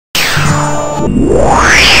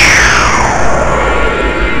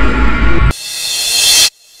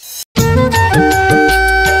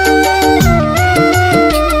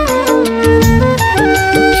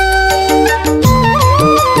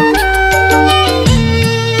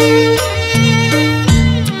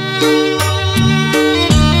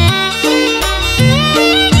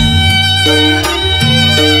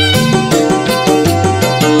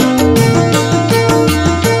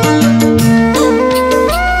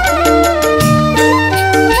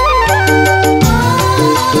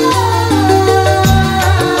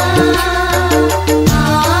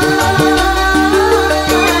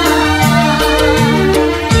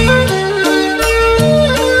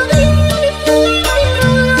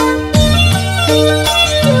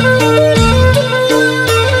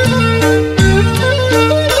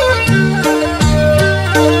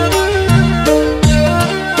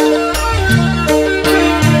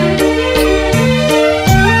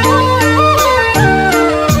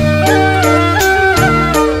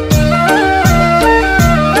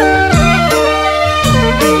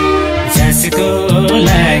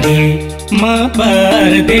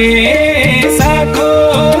परदेशको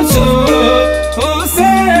छु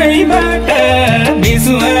उसैबाट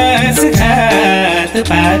विश्वासघात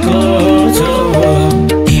पाएको छु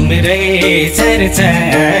तिम्रै चर्चा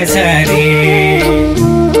छरे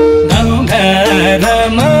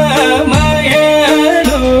गाउँघरमा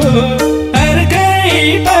मायालु अर्कै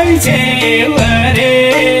पाइछेउ अरे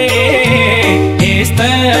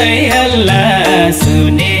यस्तै हल्ला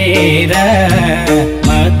सुनेर म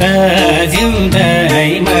त जिउँदै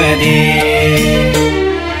मरे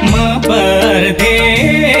म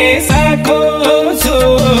परदेशको छु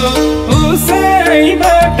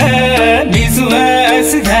उसैबाट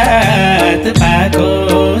विश्वासघात पाएको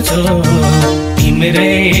छु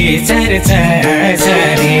तिम्रै चर्चा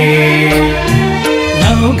छरे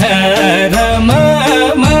गाउँघरमा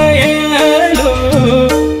मायालु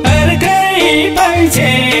अर्कै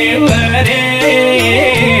पाइछेउ अरे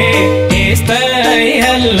यस्तै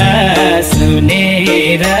हल्ला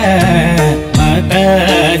सुनेर म त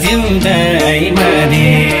जिउँदै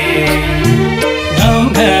मरे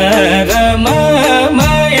गाउँघरमा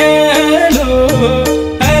मायालु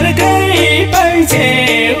अर्कै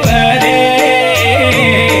पाइछेउ अरे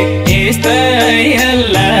यस्तै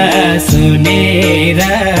हल्ला सुनेर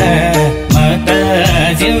म त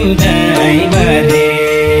जिउँदै मरे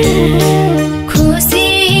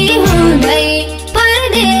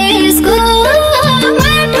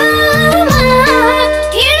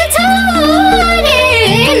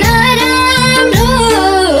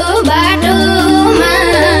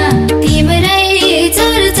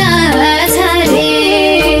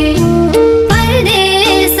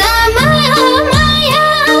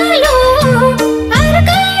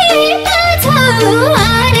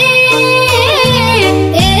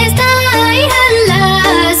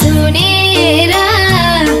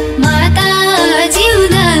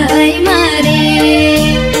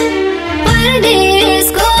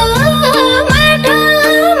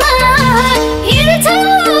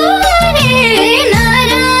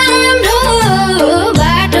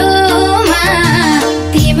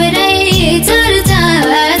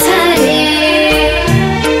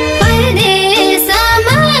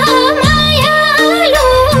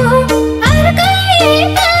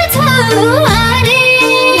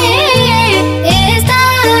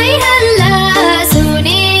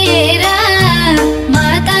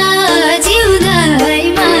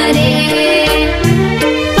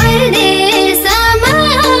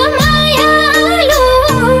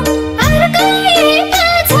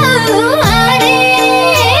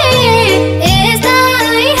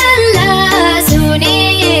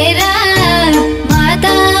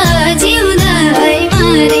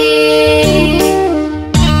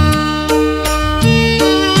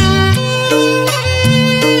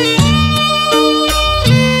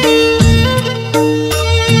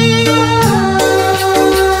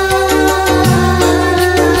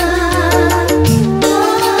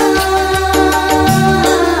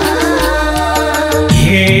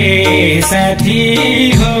साथी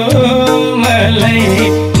हो मलाई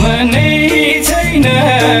मनै छैन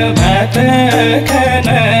भात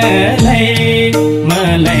खानलाई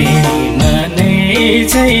मलाई मनै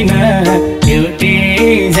छैन एउटै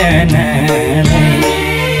जनालाई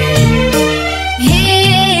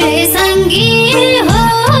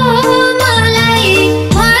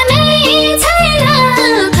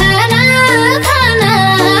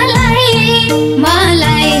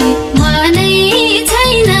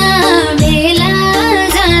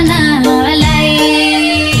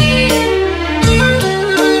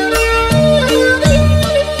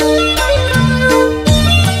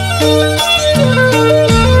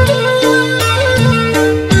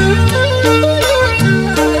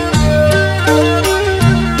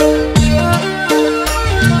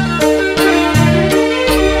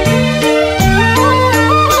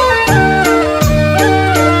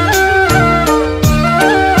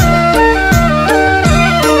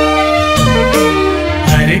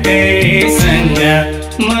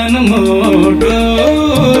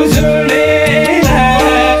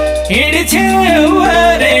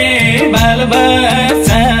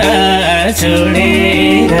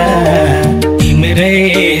छोडेर तिम्रै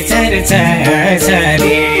चर्चा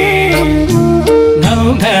छरे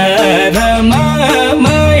गाउँघरमा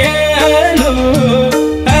मायालु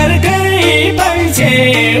अर्कै पैछे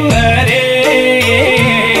अरे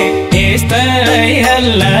यस्तै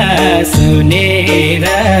हल्ला सुनेर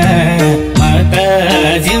म त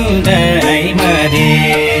जिउँदै मरे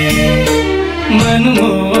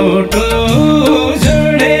मनमुटु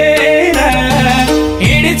जोडेर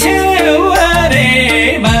हिँड्छौ अरे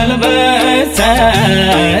बालबच्चा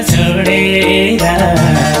छोडेर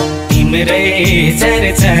तिम्रै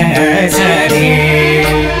चर्चा छरे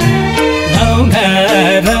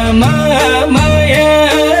गाउँघरमा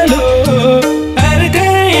मायालु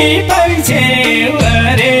अर्कै पैछे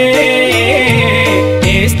अरे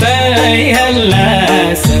यस्तै हल्ला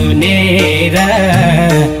सुनेर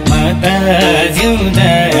म त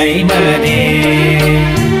जिउँदै मरे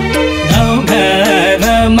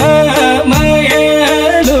गाउँघरमा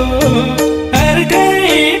मायालु अर्कै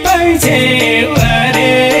पैछे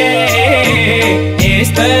अरे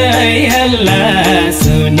यस्तै हल्ला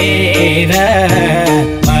सुनेर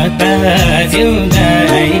म त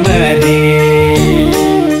जिउँदै मरे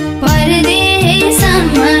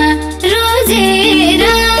परदेशमा रोजेर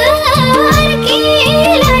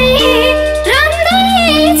अर्कीलाई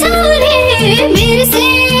रम्दैछौ रे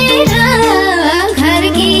बिर्सेर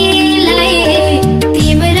घरकीलाई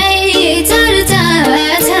तिम्रै चर्चा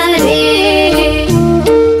छ रे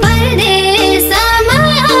परदेशमा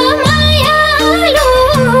मायालु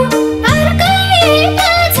अर्कै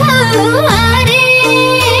छौ अरे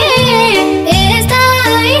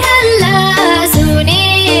यस्तै हल्ला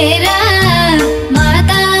सुनेर म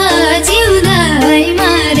त जिउँदै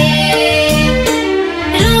मरे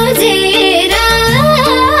रोजेर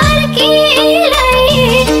अर्कीलाई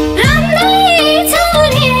रम्दैछौ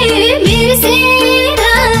रे बिर्सेर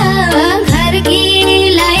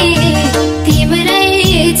घरकीलाई तिम्रै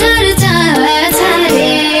चर्चा छ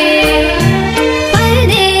रे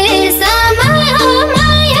परदेशमा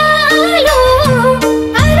मायालु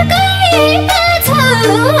अर्कै छौ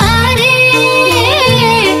अरे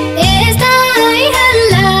यस्तै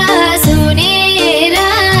हल्ला सुनेर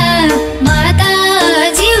म त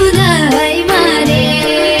जिउँदै मरे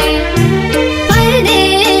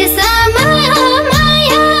परदेशमा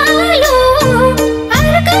मायालु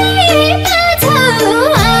अर्कै छौ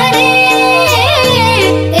अरे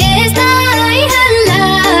यस्तै हल्ला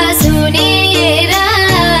सुनेर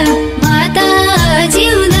म त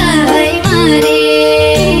जिउँदै मरे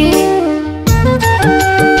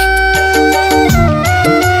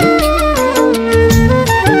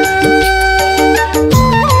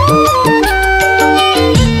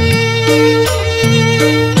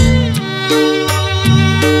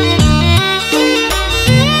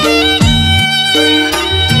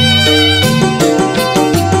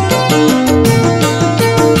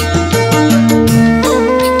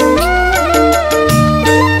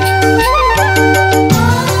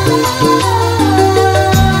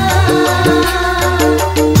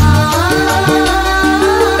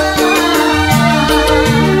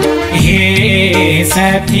हे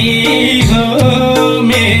साथी हो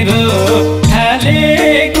मेरो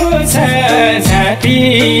थालेको छ छाती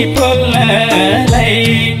पोल्नलाई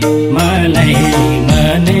मलाई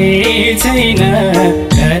मनै छैन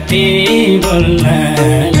कति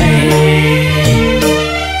बोल्नलाई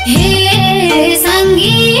हे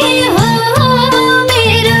सङ्गी हो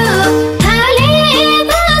मेरो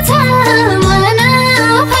थालेको छ मन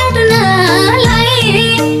फट्नलाई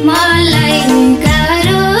मलाई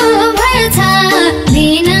गाह्रो भएछ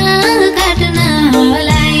दिन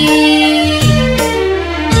काट्नलाई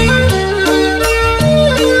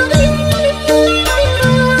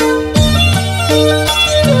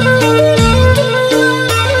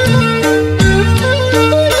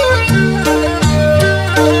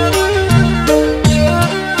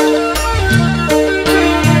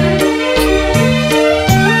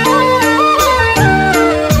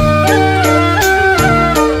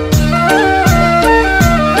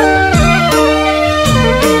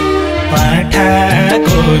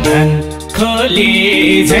धन खोली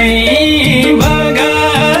झै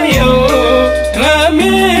बगायो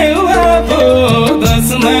रम्यो आफू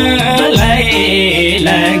दसमालाई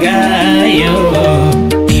लगायो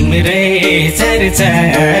तिम्रै चर्चा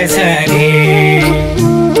छरे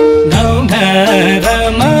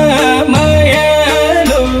गाउँघरमा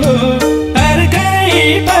मायालु अर्कै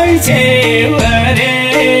पैछे अरे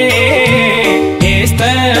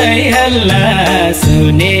यस्तै हल्ला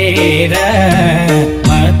सुनेर म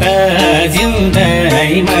त जिउँदै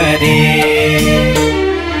मरे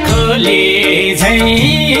खोली झै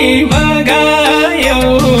बगायो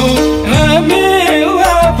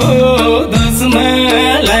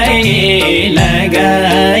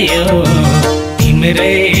गायो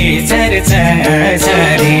तिम्रै चर्चा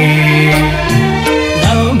छरे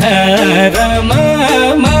गाउँघरमा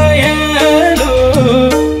मायालु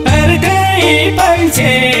अर्कै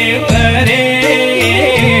पाइछे अरे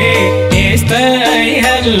यस्तै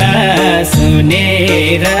हल्ला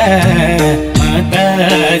सुनेर म त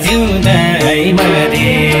जिउँदै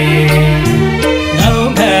मरे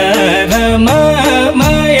गाउँघरमा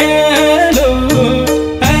मायालु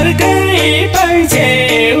अर्कै पाइछे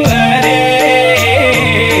अरे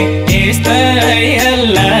यस्तै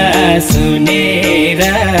हल्ला सुनेर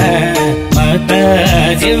म त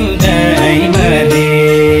जिउँदै मरे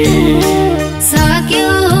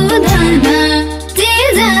सक्यो धन जे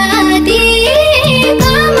जाति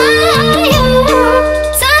कमायो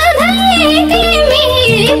सधैँ तिमी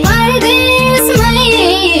परदेशमै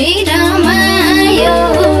रमायो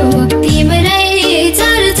तिम्रै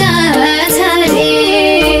चर्चा छरे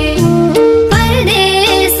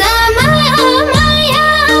परदेशमा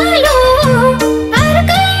मायालु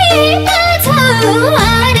अर्कै छ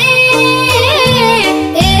अरे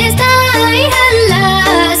यस्तै हल्ला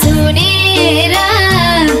सुनेर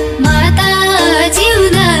म त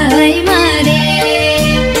जिउँदै मरे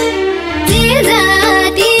जे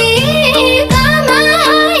जाति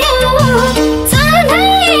कमायो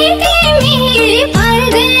सधैँ तिमी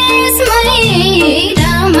परदेशमै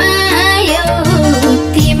रमायो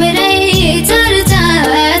तिम्रै चर्चा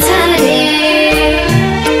छरे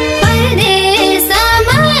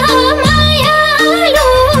परदेशमा मायालु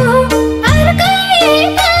अर्कै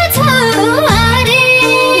छ अरे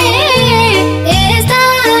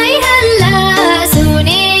यस्तै हल्ला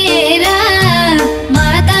सुनेर म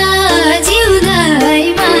त जिउँदै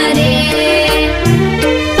मरे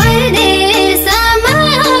परदेशमा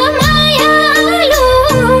मायालु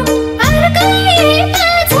अर्कै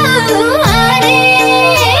छ अरे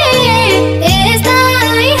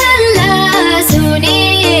यस्तै हल्ला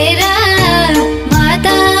सुनेर म त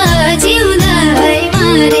जिउँदै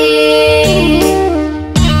मरे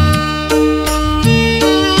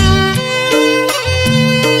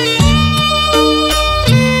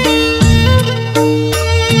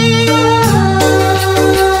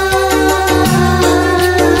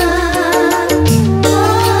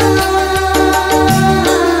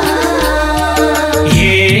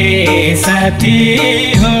ए साथी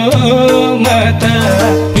हो म त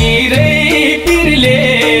पिरै पिरले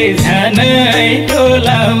झनै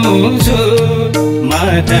टोलाउँछु म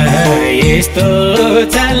त यस्तो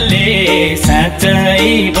चालले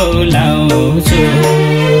साँच्चै बोलाउँछु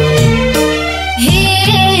हे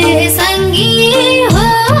सङ्गी हो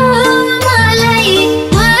मलाई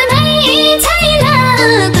मनै छैन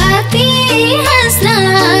कति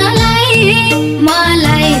हाँस्नलाई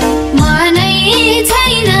मलाई मनै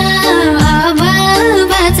छैन अब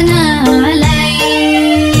बाँच्नलाई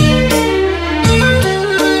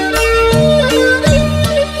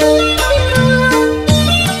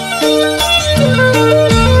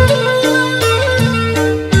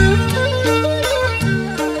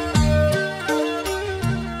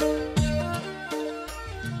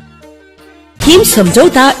हिम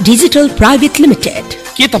सम्झौता डिजिटल प्राइवेट लिमिटेड।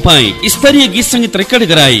 के तपाईँ स्तरीय गीत संगीत रेकर्ड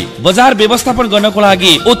गराई बजार व्यवस्थापन गर्नको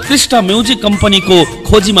लागि उत्कृष्ट म्युजिक कम्पनीको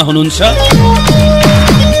खोजीमा हुनुहुन्छ?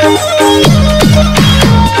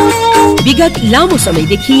 विगत लामो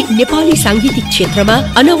समयदेखि नेपाली सांगीतिक क्षेत्रमा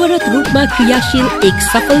अनवरत रूपमा क्रियाशील एक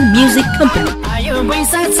सफल म्युजिक कम्पनी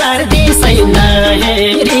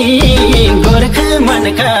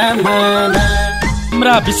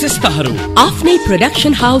हाम्रा विशेषताहरू आफ्नै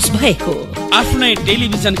प्रोडक्सन हाउस भएको, आफ्नै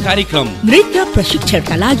टेलिभिजन कार्यक्रम, नृत्य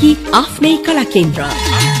प्रशिक्षणका लागि आफ्नै कला केन्द्र,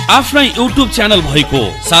 आफ्नै युट्युब च्यानल भएको,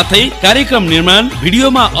 साथै कार्यक्रम निर्माण,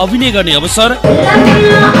 भिडियोमा अभिनय गर्ने अवसर,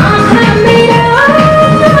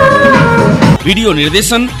 भिडियो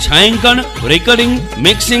निर्देशन, छायाङ्कन, रेकर्डिङ,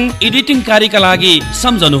 मिक्सिङ, एडिटिङ कार्यका लागि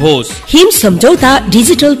सम्झनुहोस् हिम सम्झौता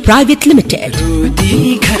डिजिटल प्राइवेट लिमिटेड।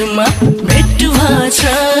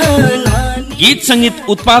 गीत संगीत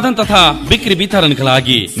उत्पादन तथा बिक्री वितरणका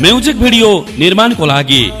लागि, म्युजिक भिडियो निर्माणको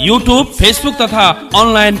लागि, युट्युब, फेसबुक तथा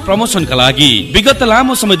अनलाइन प्रमोसनका लागि विगत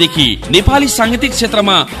लामो समयदेखि नेपाली सांगीतिक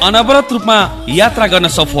क्षेत्रमा अनवरत रूपमा यात्रा गर्न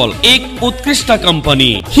सफल एक उत्कृष्ट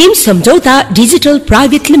कम्पनी हिम सम्झौता डिजिटल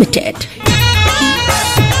प्राइवेट लिमिटेड।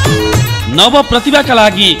 नव प्रतिभाका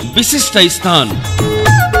लागि विशिष्ट स्थान।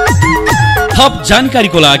 थप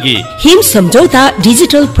जानकारीको लागि हिम सम्झौता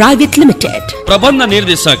डिजिटल प्राइवेट लिमिटेड, प्रबन्ध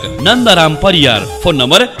निर्देशक नन्दराम परियार, फोन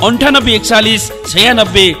नम्बर 9841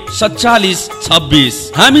 96 47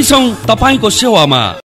 26। हामी छौं तपाईको सेवामा।